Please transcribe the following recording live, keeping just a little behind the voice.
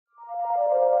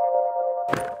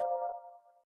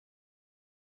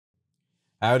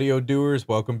Howdy, Odooers,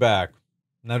 welcome back.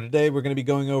 Now today we're going to be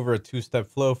going over a two-step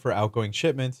flow for outgoing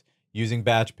shipments using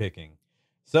batch picking.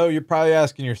 So you're probably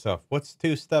asking yourself, what's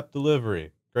two-step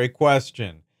delivery? Great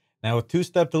question. Now with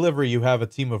two-step delivery, you have a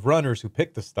team of runners who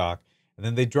pick the stock, and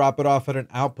then they drop it off at an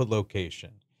output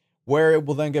location, where it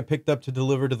will then get picked up to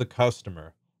deliver to the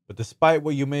customer. But despite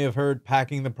what you may have heard,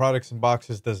 packing the products in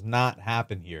boxes does not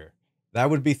happen here. That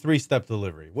would be three-step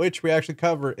delivery, which we actually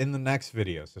cover in the next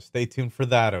video, so stay tuned for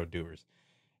that, Odooers.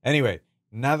 Anyway,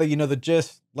 now that you know the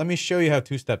gist, let me show you how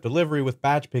two-step delivery with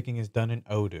batch picking is done in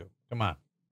Odoo. Come on.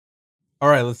 All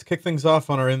right, let's kick things off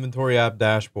on our inventory app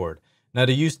dashboard. Now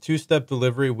to use two-step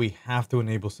delivery, we have to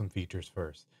enable some features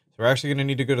first. So we're actually going to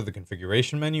need to go to the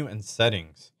configuration menu and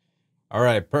settings. All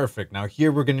right, perfect. Now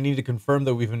here we're going to need to confirm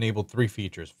that we've enabled three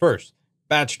features. First,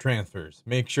 batch transfers.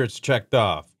 Make sure it's checked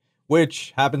off,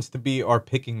 which happens to be our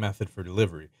picking method for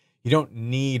delivery. You don't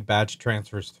need batch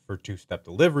transfers for two-step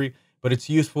delivery, but it's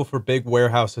useful for big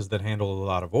warehouses that handle a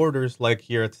lot of orders, like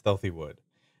here at Stealthywood.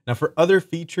 Now for other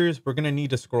features, we're going to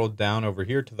need to scroll down over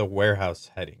here to the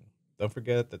warehouse heading. Don't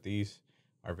forget that these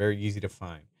are very easy to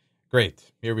find.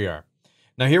 Great, here we are.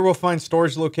 Now here we'll find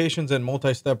storage locations and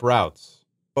multi-step routes.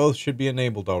 Both should be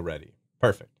enabled already.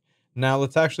 Perfect. Now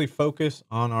let's actually focus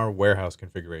on our warehouse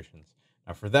configurations.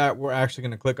 Now for that, we're actually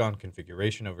going to click on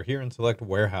configuration over here and select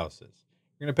warehouses.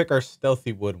 We're going to pick our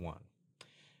Stealthywood one.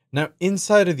 Now,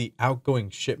 inside of the outgoing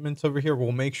shipments over here,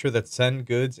 we'll make sure that send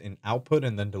goods in output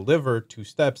and then deliver two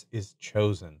steps is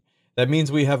chosen. That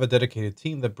means we have a dedicated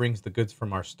team that brings the goods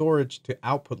from our storage to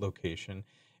output location,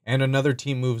 and another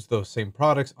team moves those same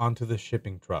products onto the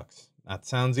shipping trucks. That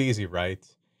sounds easy, right?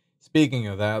 Speaking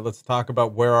of that, let's talk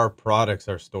about where our products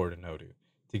are stored in Odoo.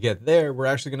 To get there, we're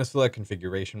actually going to select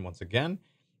configuration once again,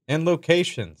 and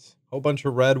locations, a whole bunch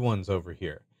of red ones over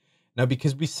here. Now,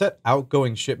 because we set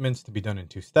outgoing shipments to be done in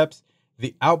two steps,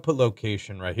 the output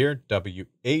location right here,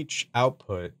 WH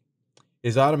output,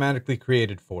 is automatically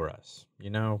created for us,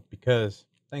 because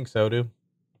thanks, Odoo.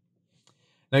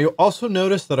 Now, you'll also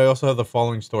notice that I also have the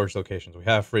following storage locations. We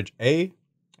have fridge A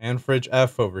and fridge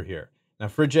F over here. Now,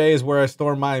 fridge A is where I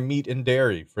store my meat and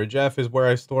dairy. Fridge F is where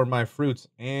I store my fruits,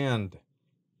 and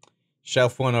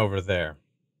shelf 1 over there,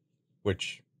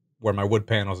 where my wood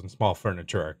panels and small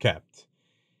furniture are kept.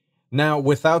 Now,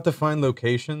 without defined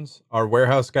locations, our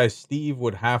warehouse guy Steve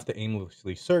would have to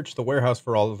aimlessly search the warehouse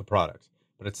for all of the products.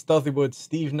 But at Stealthywood,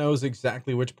 Steve knows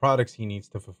exactly which products he needs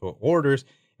to fulfill orders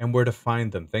and where to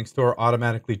find them, thanks to our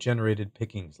automatically generated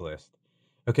pickings list.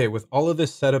 Okay, with all of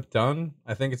this setup done,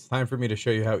 I think it's time for me to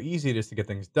show you how easy it is to get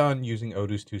things done using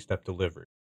Odoo's two-step delivery.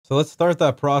 So let's start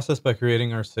that process by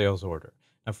creating our sales order.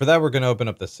 Now for that, we're going to open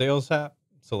up the sales app,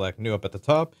 select new up at the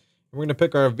top. We're going to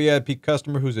pick our VIP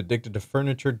customer who's addicted to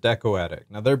furniture, Deco Addict.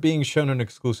 Now, they're being shown an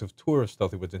exclusive tour of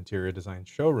Stealthywood's interior design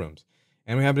showrooms,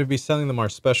 and we happen to be selling them our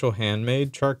special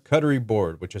handmade charcuterie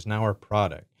board, which is now our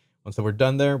product. Once we're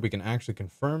done there, we can actually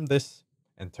confirm this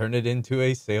and turn it into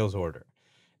a sales order.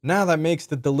 Now that makes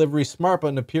the delivery smart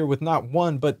button appear with not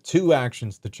one, but two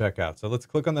actions to check out. So let's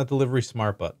click on that delivery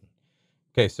smart button.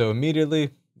 Okay, so immediately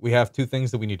we have two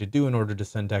things that we need to do in order to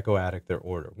send Deco Addict their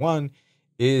order. One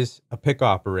is a pick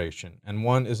operation, and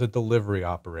one is a delivery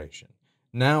operation.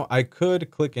 Now, I could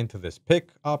click into this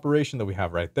pick operation that we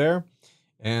have right there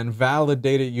and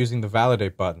validate it using the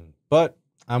validate button, but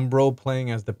I'm role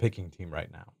playing as the picking team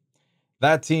right now.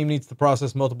 That team needs to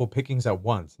process multiple pickings at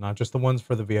once, not just the ones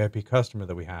for the VIP customer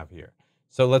that we have here.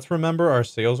 So let's remember our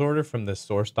sales order from this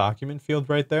source document field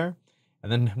right there,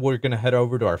 and then we're going to head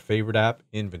over to our favorite app,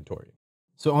 inventory.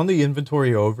 So on the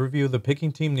inventory overview, the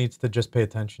picking team needs to just pay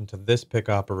attention to this pick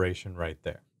operation right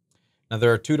there. Now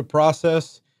there are two to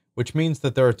process, which means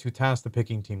that there are two tasks the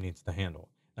picking team needs to handle.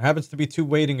 There happens to be two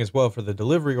waiting as well for the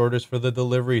delivery orders for the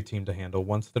delivery team to handle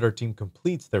once that our team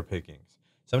completes their pickings.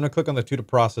 So I'm going to click on the two to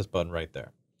process button right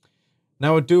there.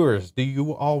 Now, Odooers, do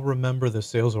you all remember the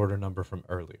sales order number from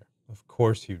earlier? Of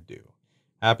course you do.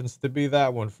 Happens to be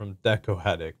that one from Deco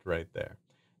Addict right there.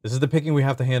 This is the picking we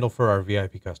have to handle for our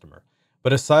VIP customer.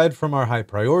 But aside from our high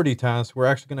priority tasks, we're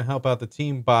actually going to help out the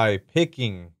team by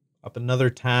picking up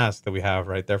another task that we have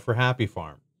right there for Happy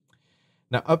Farm.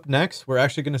 Now up next, we're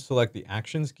actually going to select the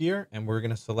actions gear, and we're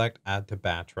going to select add to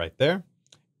batch right there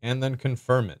and then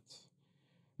confirm it.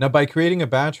 Now by creating a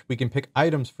batch, we can pick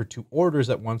items for two orders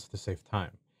at once to save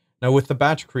time. Now with the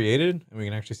batch created, and we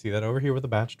can actually see that over here with the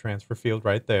batch transfer field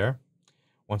right there.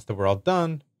 Once that we're all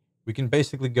done, we can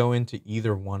basically go into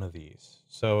either one of these.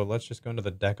 So let's just go into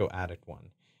the Deco Addict one.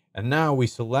 And now we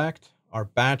select our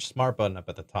batch smart button up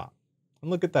at the top. And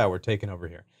look at that, we're taken over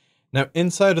here. Now,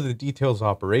 inside of the Details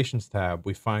Operations tab,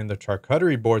 we find the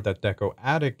charcuterie board that Deco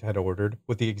Addict had ordered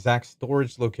with the exact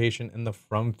storage location in the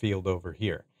From field over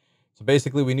here. So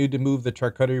basically, we need to move the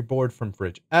charcuterie board from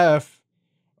fridge F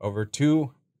over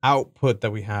to output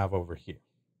that we have over here.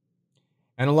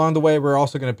 And along the way, we're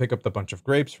also going to pick up the bunch of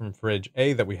grapes from fridge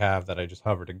A that we have that I just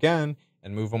hovered again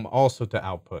and move them also to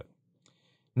output.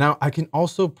 Now, I can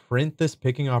also print this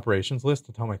picking operations list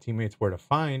to tell my teammates where to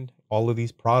find all of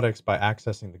these products by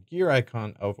accessing the gear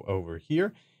icon over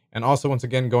here, and also, once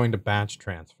again, going to batch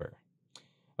transfer.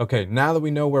 Okay, now that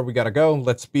we know where we got to go,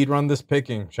 let's speed run this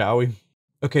picking, shall we?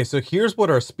 Okay, so here's what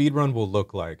our speed run will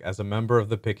look like as a member of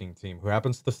the picking team who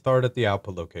happens to start at the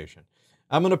output location.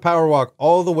 I'm going to power walk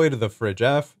all the way to the fridge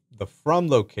F, the From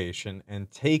location,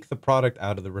 and take the product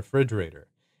out of the refrigerator.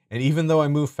 And even though I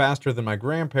move faster than my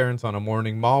grandparents on a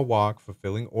morning mall walk,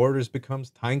 fulfilling orders becomes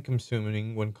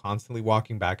time-consuming when constantly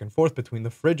walking back and forth between the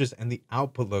fridges and the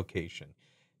output location.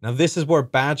 Now, this is where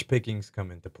batch pickings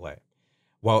come into play.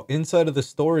 While inside of the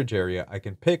storage area, I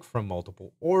can pick from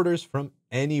multiple orders from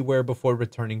anywhere before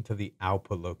returning to the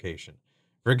output location.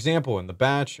 For example, in the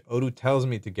batch, Odoo tells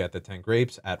me to get the 10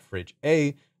 grapes at fridge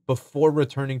A before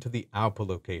returning to the output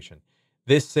location.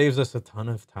 This saves us a ton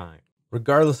of time.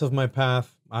 Regardless of my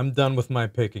path, I'm done with my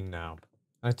picking now.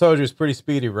 I told you it's pretty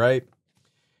speedy, right?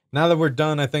 Now that we're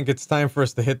done, I think it's time for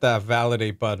us to hit that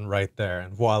validate button right there,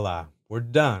 and voila, we're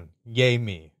done. Yay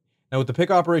me. Now with the pick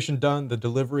operation done, the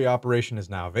delivery operation is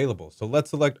now available. So let's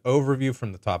select overview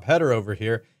from the top header over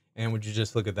here, and would you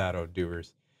just look at that,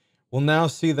 Odooers? We'll now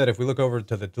see that if we look over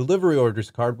to the delivery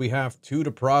orders card, we have 2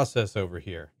 to process over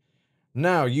here.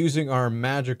 Now, using our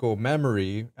magical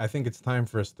memory, I think it's time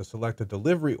for us to select a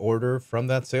delivery order from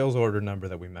that sales order number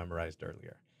that we memorized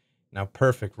earlier. Now,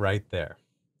 perfect right there.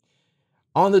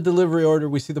 On the delivery order,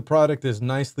 we see the product is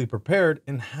nicely prepared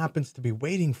and happens to be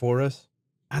waiting for us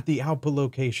at the output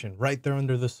location, right there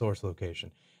under the source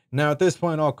location. Now, at this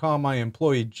point, I'll call my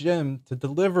employee, Jim, to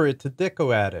deliver it to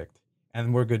Deco Addict,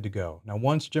 and we're good to go. Now,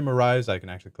 once Jim arrives, I can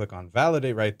actually click on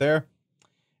validate right there.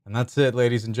 And that's it,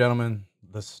 ladies and gentlemen.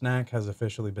 The snack has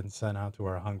officially been sent out to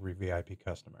our hungry VIP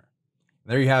customer.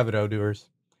 There you have it, Odooers.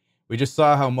 We just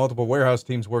saw how multiple warehouse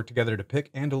teams work together to pick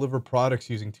and deliver products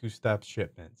using 2-step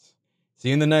shipments. See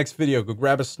you in the next video. Go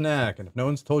grab a snack. And if no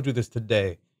one's told you this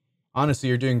today, honestly,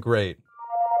 you're doing great.